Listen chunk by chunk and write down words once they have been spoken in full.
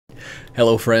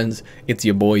Hello friends, it's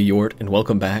your boy Yort, and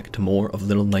welcome back to more of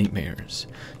Little Nightmares.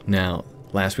 Now,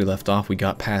 last we left off, we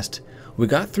got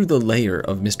through the layer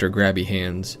of Mr. Grabby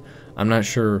Hands. I'm not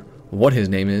sure what his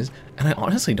name is, and I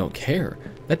honestly don't care.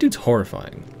 That dude's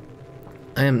horrifying.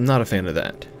 I am not a fan of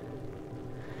that.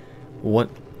 What?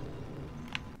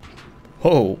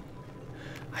 Oh!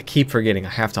 I keep forgetting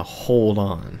I have to hold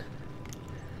on.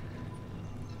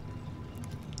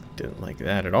 Didn't like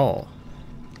that at all.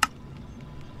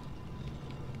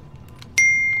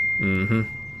 Mm-hmm.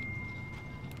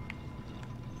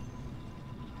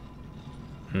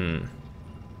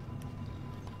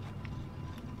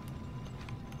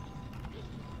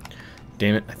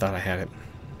 Damn it, I thought I had it.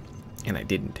 And I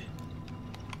didn't.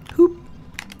 Hoop.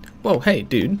 Whoa, hey,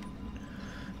 dude.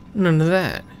 None of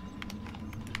that.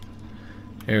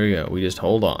 There we go, we just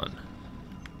hold on.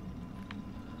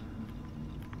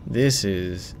 This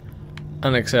is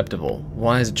unacceptable.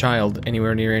 Why is a child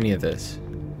anywhere near any of this?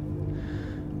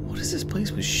 What is this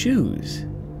place with shoes?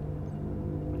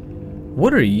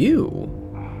 What are you?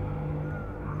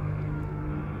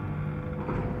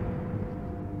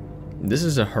 This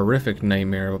is a horrific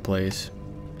nightmare of a place,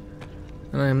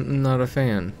 and I'm not a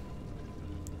fan.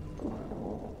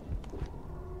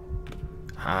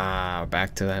 Ah,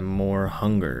 back to that more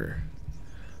hunger.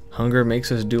 Hunger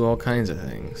makes us do all kinds of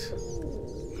things.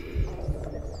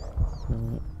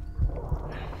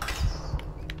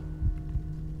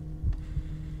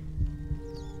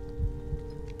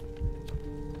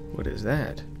 What is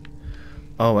that?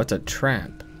 Oh, that's a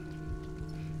trap.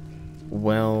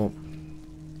 Well,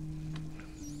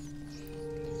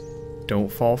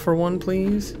 don't fall for one,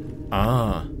 please.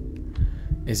 Ah,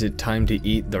 is it time to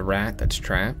eat the rat that's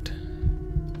trapped?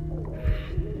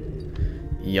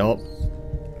 Yup.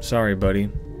 Sorry, buddy.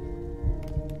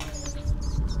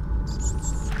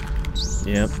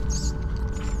 Yep.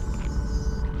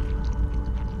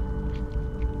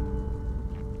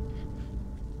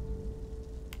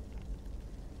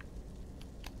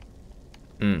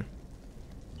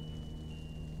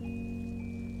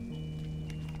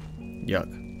 Yuck.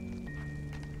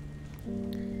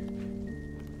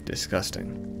 Disgusting.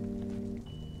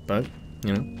 But,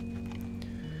 you know,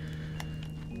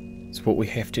 it's what we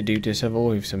have to do to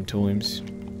survive sometimes.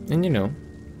 And you know,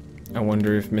 I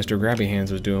wonder if Mr. Grabby Hands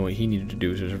was doing what he needed to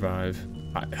do to survive.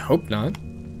 I hope not.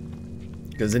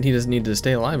 Because then he doesn't need to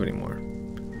stay alive anymore.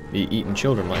 Be eating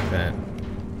children like that.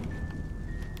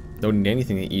 Don't need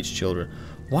anything that eats children.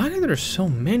 Why are there so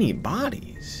many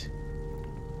bodies?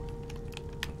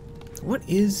 What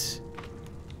is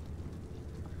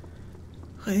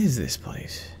this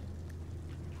place?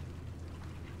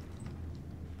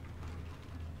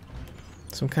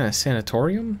 Some kind of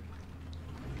sanatorium?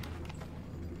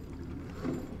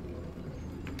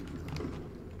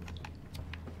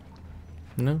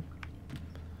 No.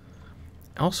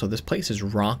 Also, this place is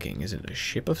rocking. Is it a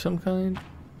ship of some kind?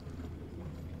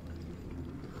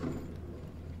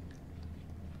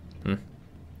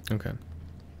 Okay.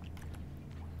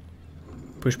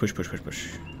 Push, push, push, push,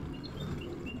 push.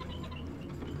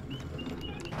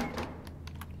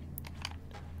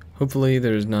 Hopefully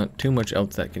there's not too much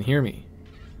else that can hear me.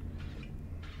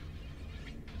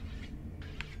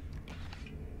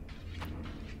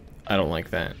 I don't like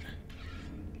that.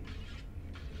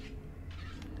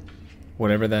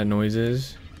 Whatever that noise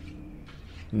is,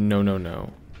 no, no,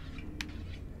 no.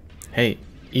 Hey,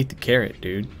 eat the carrot,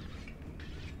 dude.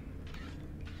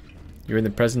 You're in the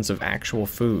presence of actual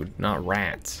food, not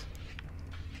rats.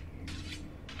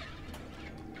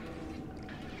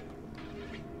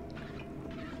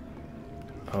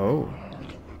 Oh.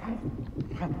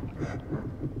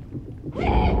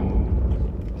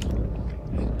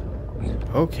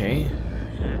 Okay.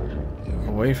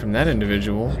 Away from that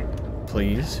individual,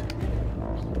 please.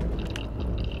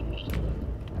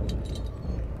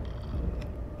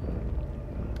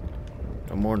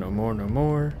 No more, no more, no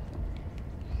more.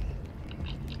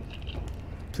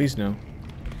 Please no.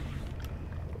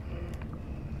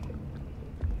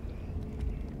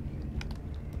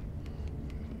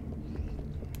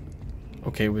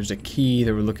 Okay, there's a key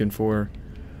that we're looking for.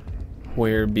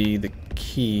 Where be the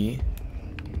key?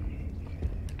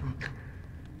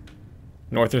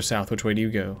 North or south? Which way do you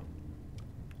go?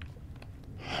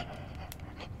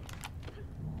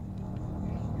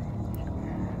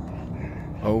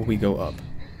 Oh, we go up.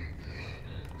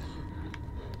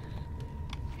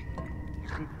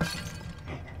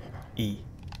 E.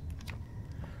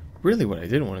 Really what I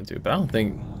didn't want to do, but I don't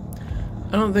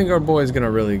think our boy's gonna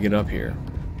really get up here.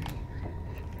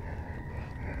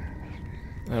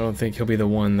 I don't think he'll be the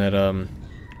one that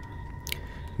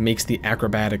makes the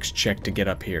acrobatics check to get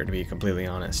up here, to be completely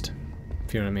honest.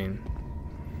 If you know what I mean.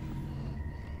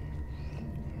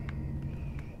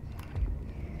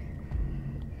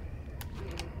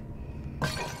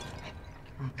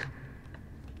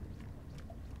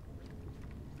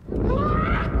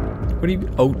 What do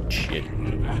you... Oh, shit.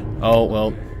 Oh,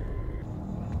 well.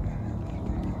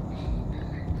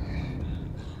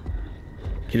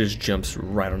 He just jumps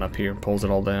right on up here and pulls it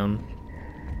all down.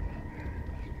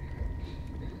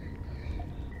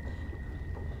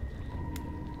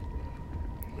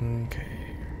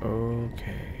 Okay.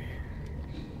 Okay.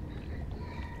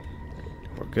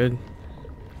 We're good.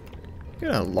 You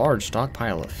got a large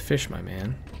stockpile of fish, my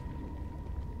man.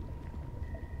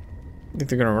 You think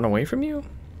they're gonna run away from you?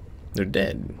 They're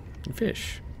dead.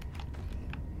 Fish.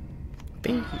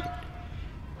 Baby.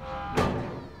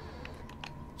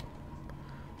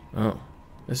 Oh,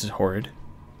 this is horrid.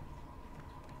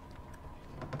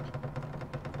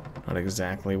 Not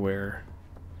exactly where...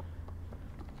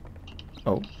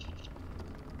 Oh.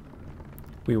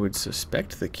 We would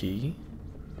suspect the key.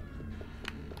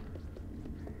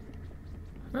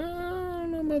 I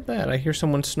don't know about that. I hear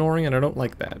someone snoring and I don't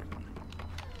like that.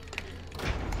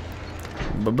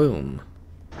 Ba-boom.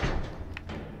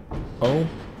 Oh.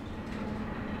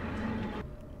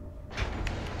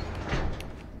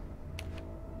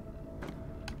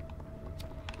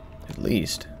 At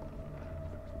least.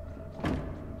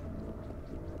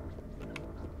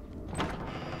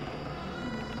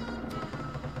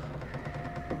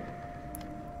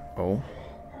 Oh.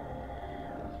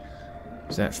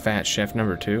 Is that fat chef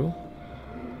number 2?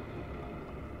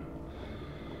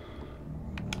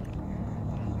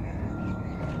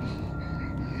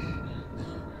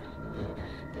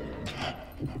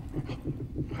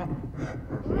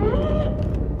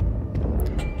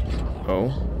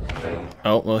 Oh.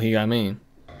 Oh, well, he got me.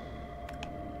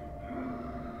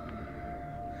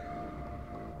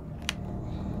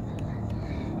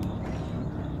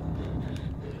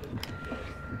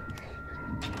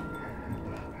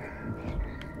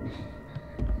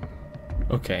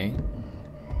 Okay.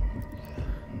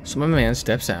 So my man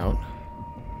steps out.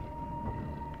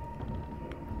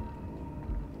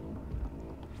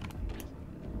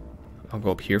 I'll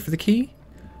go up here for the key?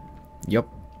 Yup.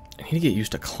 I need to get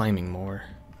used to climbing more.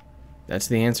 That's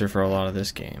the answer for a lot of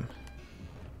this game.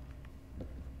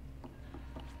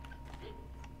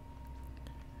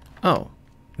 Oh,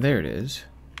 there it is.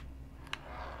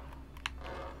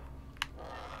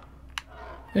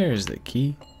 There's the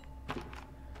key.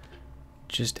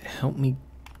 Just help me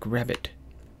grab it.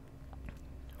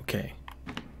 Okay.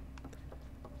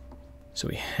 So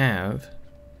we have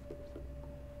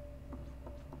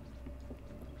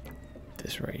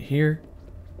this right here.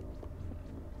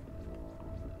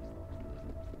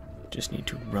 Just need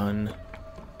to run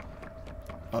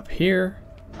up here,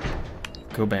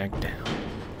 go back down.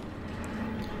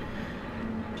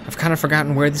 I've kind of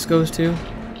forgotten where this goes to.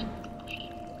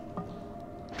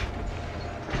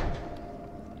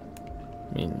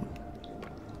 I mean...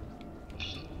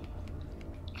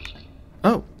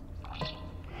 Oh!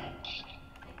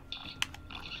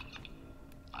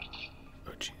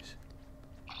 Oh, jeez.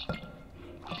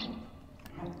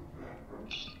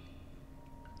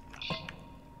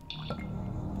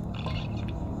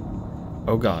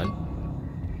 Oh, God.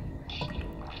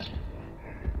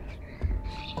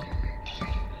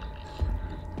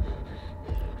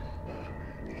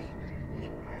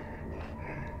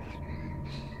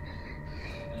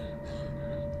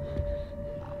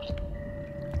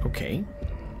 Okay.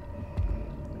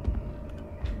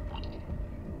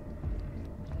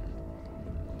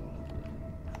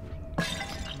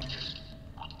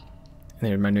 And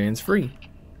there, my man's free.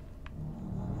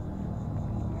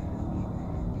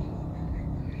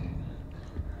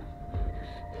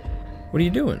 What are you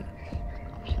doing?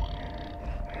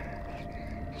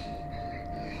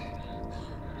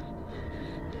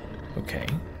 Okay.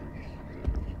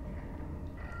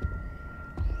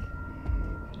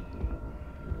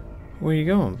 Where are you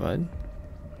going, bud?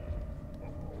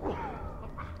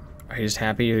 Are you just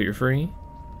happy that you're free?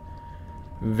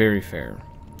 Very fair.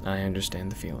 I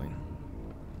understand the feeling.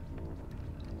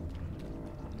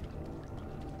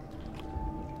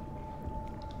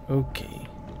 Okay.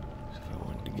 So if I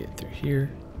wanted to get through here,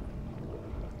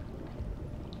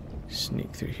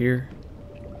 sneak through here.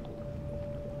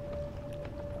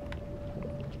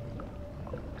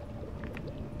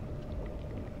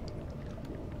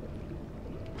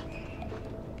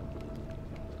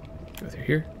 Go through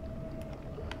here.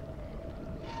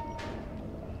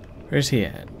 Where's he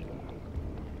at?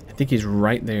 I think he's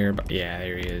right there, but yeah,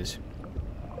 there he is.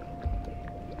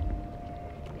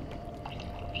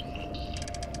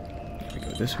 We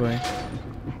go this way.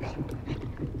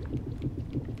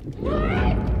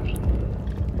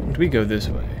 And we go this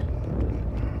way.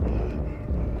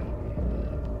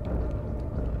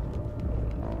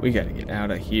 We gotta get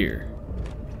out of here.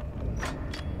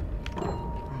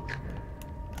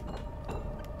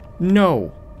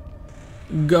 No!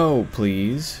 Go,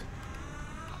 please.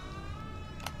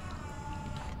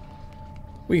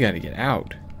 We gotta get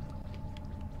out.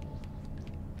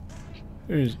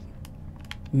 There's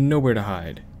nowhere to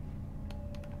hide.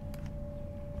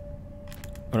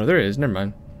 Oh no, there is. Never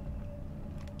mind.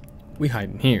 We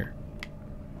hide in here.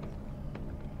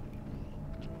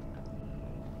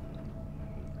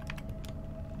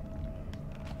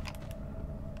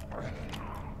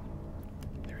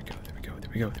 There we go, there we go, there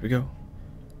we go, there we go.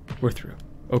 We're through.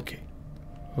 Okay.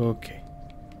 Okay.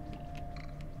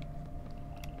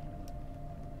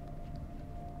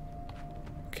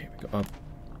 Okay, we go up.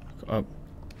 Go up.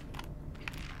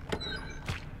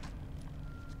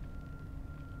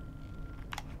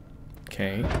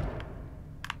 Okay.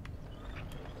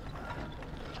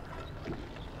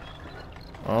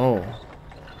 Oh.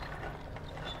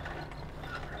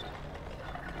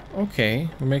 Okay,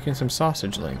 we're making some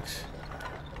sausage links.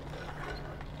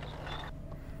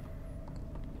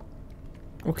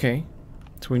 Okay,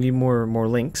 so we need more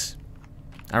links.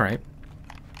 All right.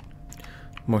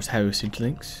 More sausage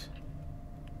links.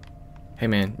 Hey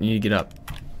man, you need to get up.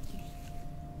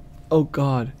 Oh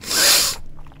God.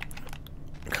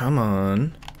 Come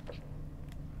on.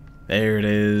 There it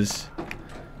is.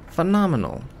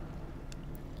 Phenomenal.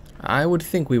 I would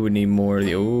think we would need more of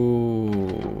the...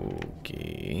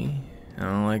 Okay. I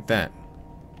don't like that.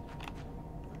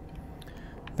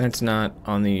 That's not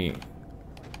on the...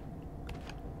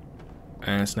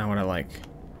 That's not what I like.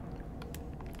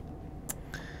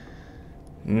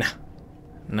 Nah.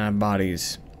 Not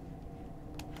bodies.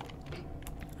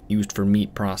 Used for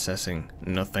meat processing.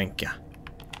 No thank ya.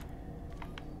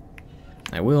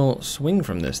 I will swing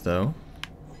from this though.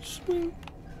 Swing.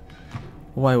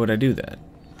 Why would I do that?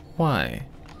 Why?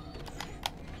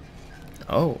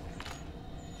 Oh.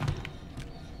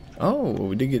 Oh,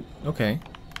 we did get... Okay.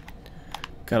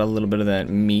 Got a little bit of that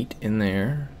meat in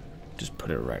there. Just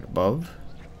put it right above.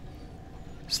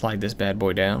 Slide this bad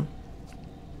boy down.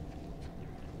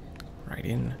 Right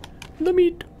in the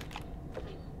meat.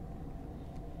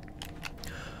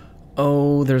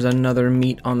 Oh, there's another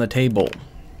meat on the table.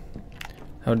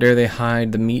 How dare they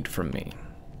hide the meat from me?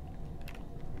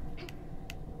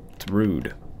 It's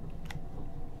rude.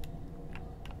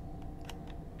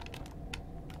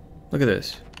 Look at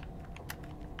this.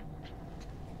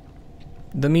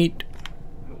 The meat.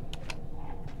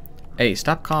 Hey,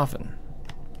 stop coughing.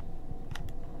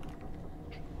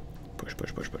 Push,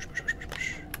 push, push, push, push, push, push,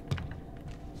 push.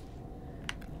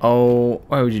 Oh,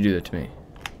 why would you do that to me?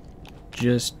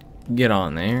 Just get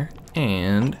on there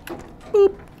and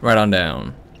boop, right on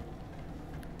down.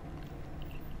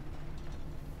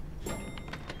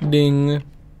 Ding.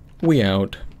 We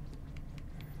out.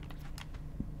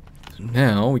 So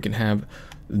now we can have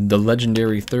the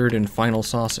legendary third and final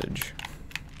sausage.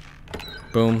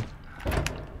 Boom.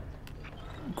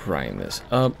 Grind this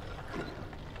up.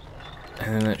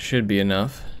 And that should be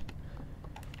enough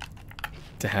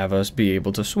to have us be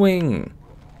able to swing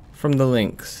from the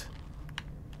links.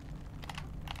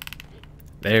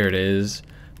 There it is.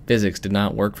 Physics did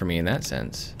not work for me in that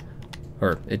sense.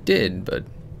 Or it did, but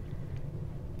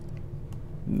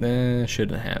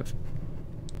shouldn't have.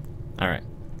 Alright.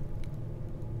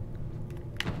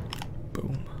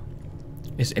 Boom.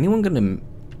 Is anyone gonna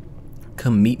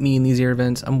come meet me in these air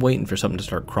vents? I'm waiting for something to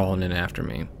start crawling in after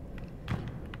me.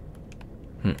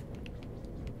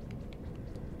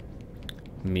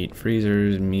 Meat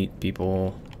freezers, meat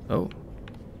people. Oh,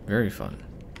 very fun.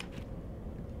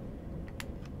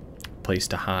 Place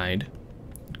to hide.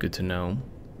 Good to know.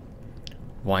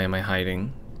 Why am I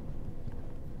hiding?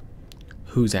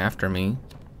 Who's after me?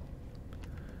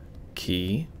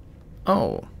 Key.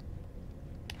 Oh.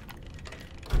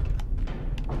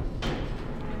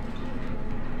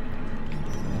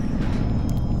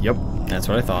 Yep, that's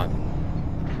what I thought.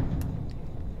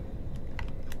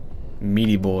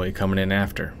 Meaty boy coming in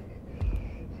after.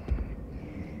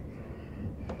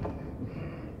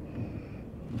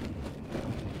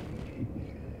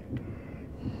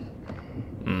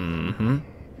 Mm-hmm.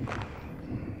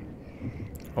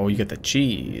 Oh, you got the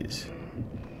cheese.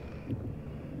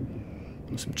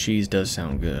 Some cheese does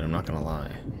sound good, I'm not gonna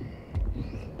lie.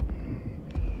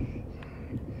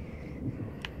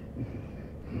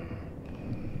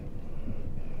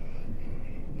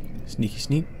 Sneaky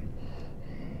sneak.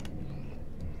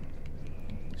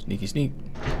 Sneaky sneak.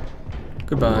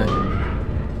 Goodbye.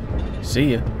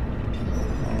 See ya.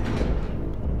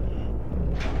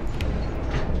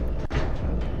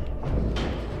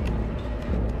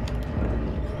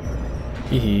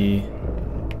 Hee hee.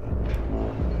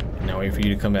 wait for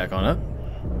you to come back on up.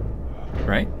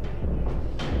 Right?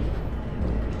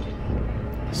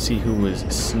 See who was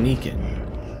sneaking.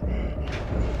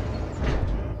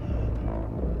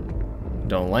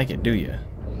 Don't like it, do you?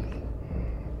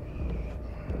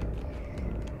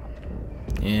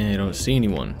 Yeah, I don't see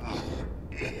anyone.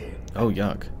 Oh,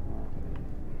 yuck.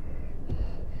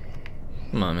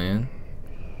 Come on, man.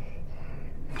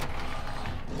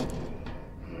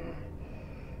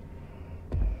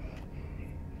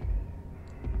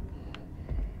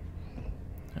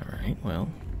 Alright, well.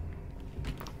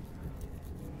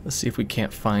 Let's see if we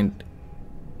can't find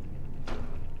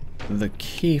the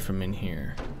key from in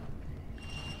here.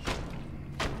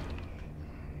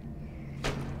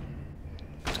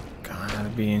 Gotta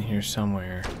be in here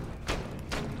somewhere.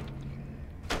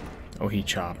 Oh, he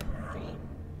chop.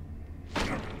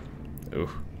 Ooh.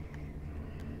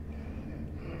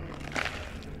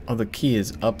 Oh, the key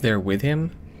is up there with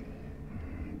him?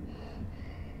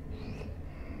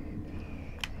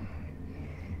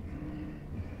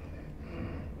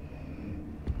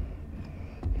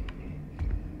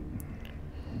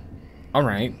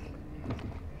 Alright.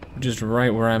 Just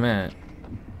right where I'm at.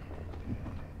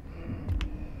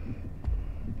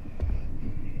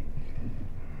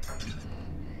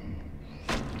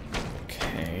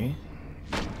 Okay.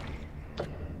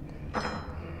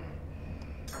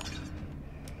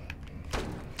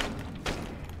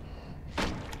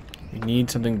 We need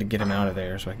something to get him out of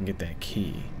there so I can get that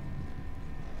key.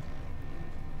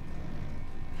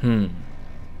 I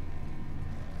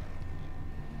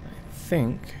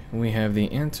think we have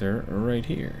the answer right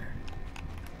here.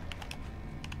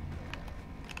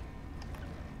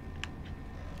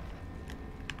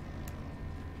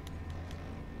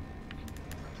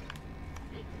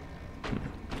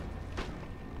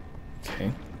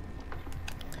 Okay.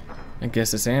 I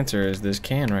guess this answer is this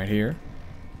can right here.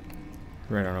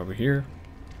 Right on over here.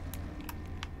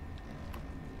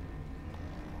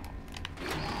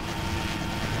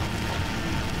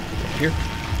 Here.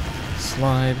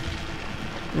 Slide.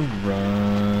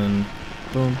 Run.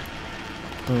 Boom.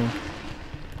 Boom.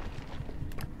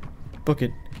 Book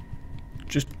it.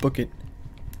 Just book it.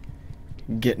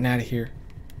 Getting out of here.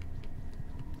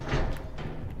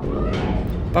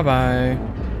 Bye-bye.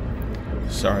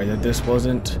 Sorry that this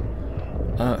wasn't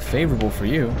favorable for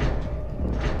you.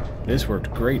 This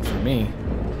worked great for me.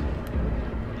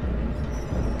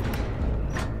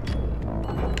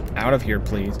 Out of here,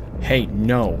 please. Hey,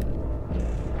 no.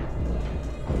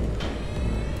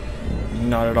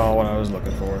 Not at all what I was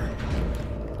looking for.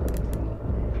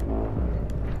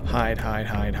 Hide, hide,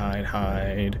 hide, hide,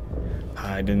 hide.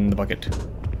 Hide in the bucket.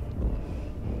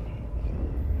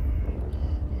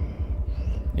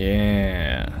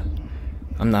 Yeah.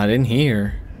 I'm not in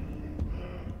here.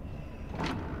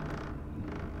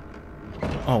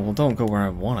 Oh, well, don't go where I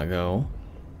want to go.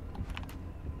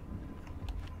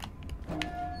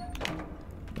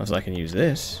 Unless I can use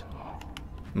this.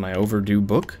 My overdue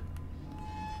book.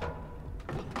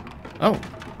 Oh,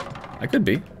 I could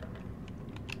be.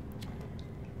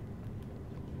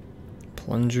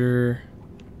 Plunger.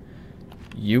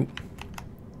 You.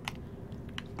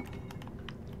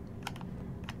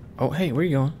 Oh, hey, where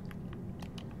you going?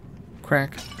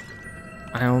 Crack.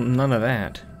 None of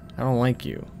that. I don't like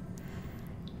you.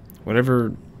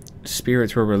 Whatever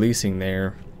spirits we're releasing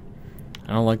there,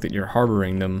 I don't like that you're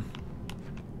harboring them.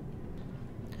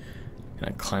 Can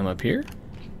I climb up here?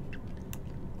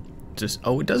 Just,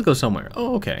 oh, it does go somewhere.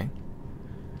 Oh, okay.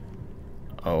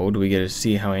 Oh, do we get to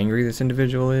see how angry this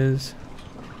individual is?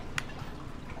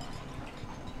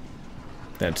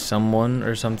 That someone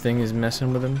or something is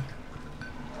messing with him?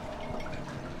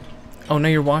 Oh, now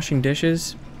you're washing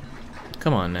dishes?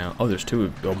 Come on now. Oh, there's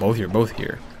two. Oh, both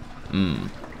here.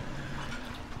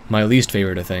 My least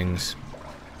favorite of things.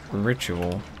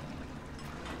 Ritual.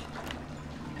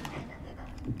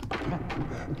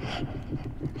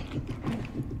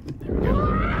 There we go.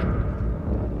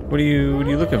 What are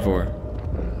you looking for?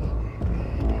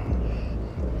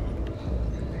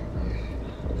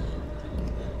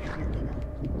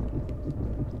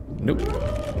 Nope.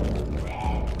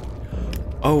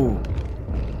 Oh.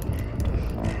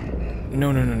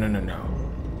 No.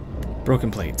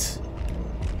 Broken plates.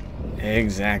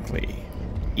 Exactly.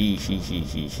 Ee.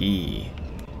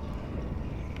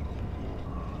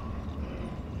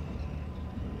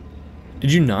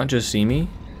 Did you not just see me?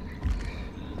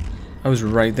 I was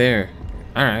right there.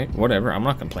 Alright, whatever. I'm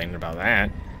not complaining about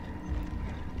that.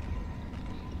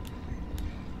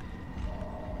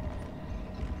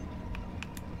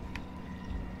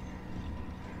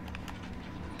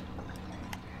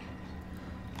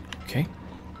 Okay.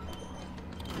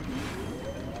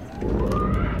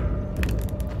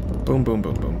 Boom, boom,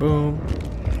 boom, boom, boom.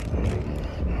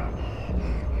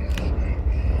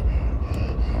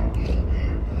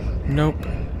 Nope.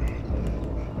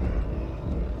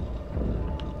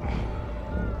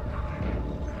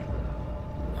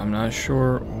 I'm not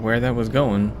sure where that was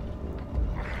going.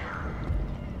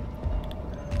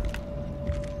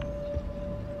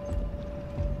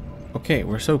 Okay,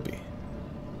 we're Soapy.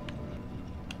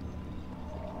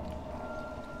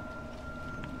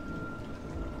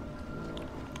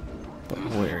 But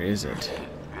where is it?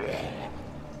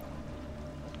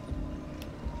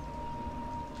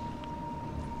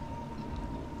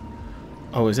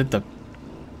 Oh, is it the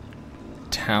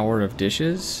Tower of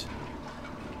Dishes?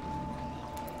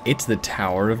 It's the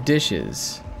Tower of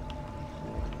Dishes.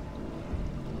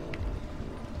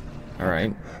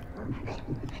 Alright.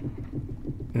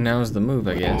 Now's the move,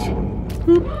 I guess.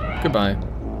 Boop. Goodbye.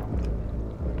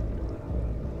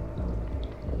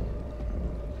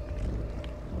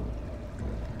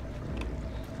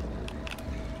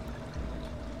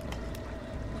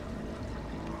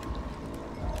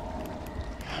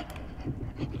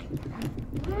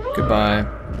 Goodbye.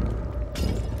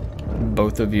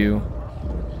 Both of you.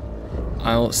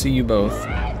 I'll see you both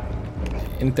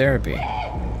in therapy.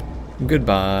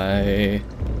 Goodbye.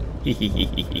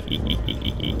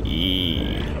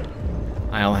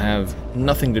 I'll have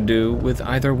nothing to do with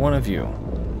either one of you.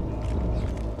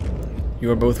 You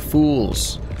are both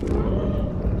fools.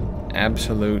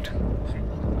 Absolute,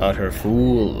 utter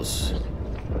fools.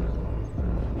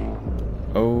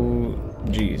 Oh,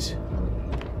 jeez.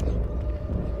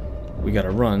 We gotta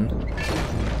run.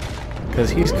 Because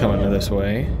he's coming this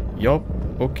way. Yup.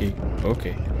 Okay.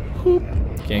 Okay. Whoop.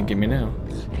 Can't get me now.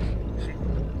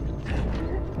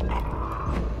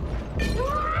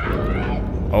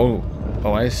 Oh.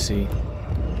 Oh, I see.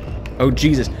 Oh,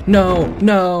 Jesus. No.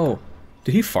 No.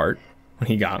 Did he fart when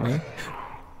he got me?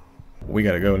 We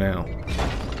gotta go now.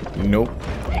 Nope.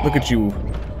 Look at you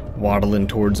waddling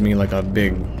towards me like a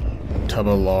big tub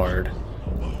of lard.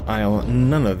 I'll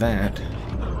none of that.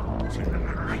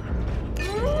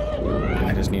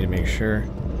 I just need to make sure.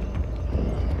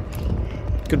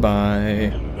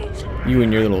 Goodbye. You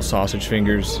and your little sausage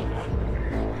fingers.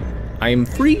 I am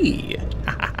free.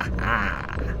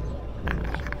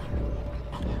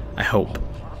 I hope.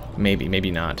 Maybe,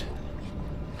 maybe not.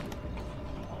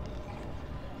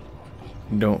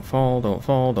 Don't fall, don't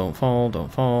fall, don't fall,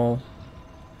 don't fall.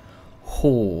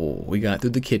 Oh, we got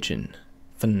through the kitchen.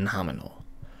 Phenomenal.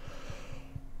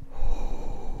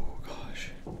 Oh,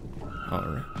 gosh.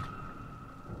 Alright.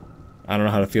 I don't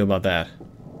know how to feel about that.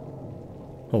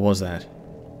 What was that?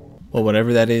 Well,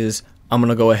 whatever that is, I'm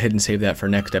gonna go ahead and save that for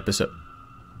next episode.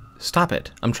 Stop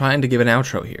it. I'm trying to give an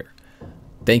outro here.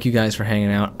 Thank you guys for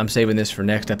hanging out. I'm saving this for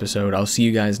next episode. I'll see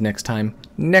you guys next time.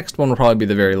 Next one will probably be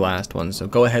the very last one, so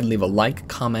go ahead and leave a like,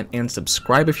 comment, and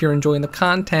subscribe if you're enjoying the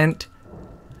content.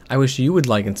 I wish you would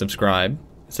like and subscribe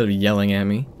instead of yelling at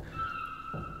me.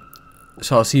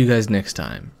 So I'll see you guys next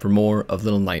time for more of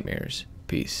Little Nightmares.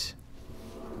 Peace.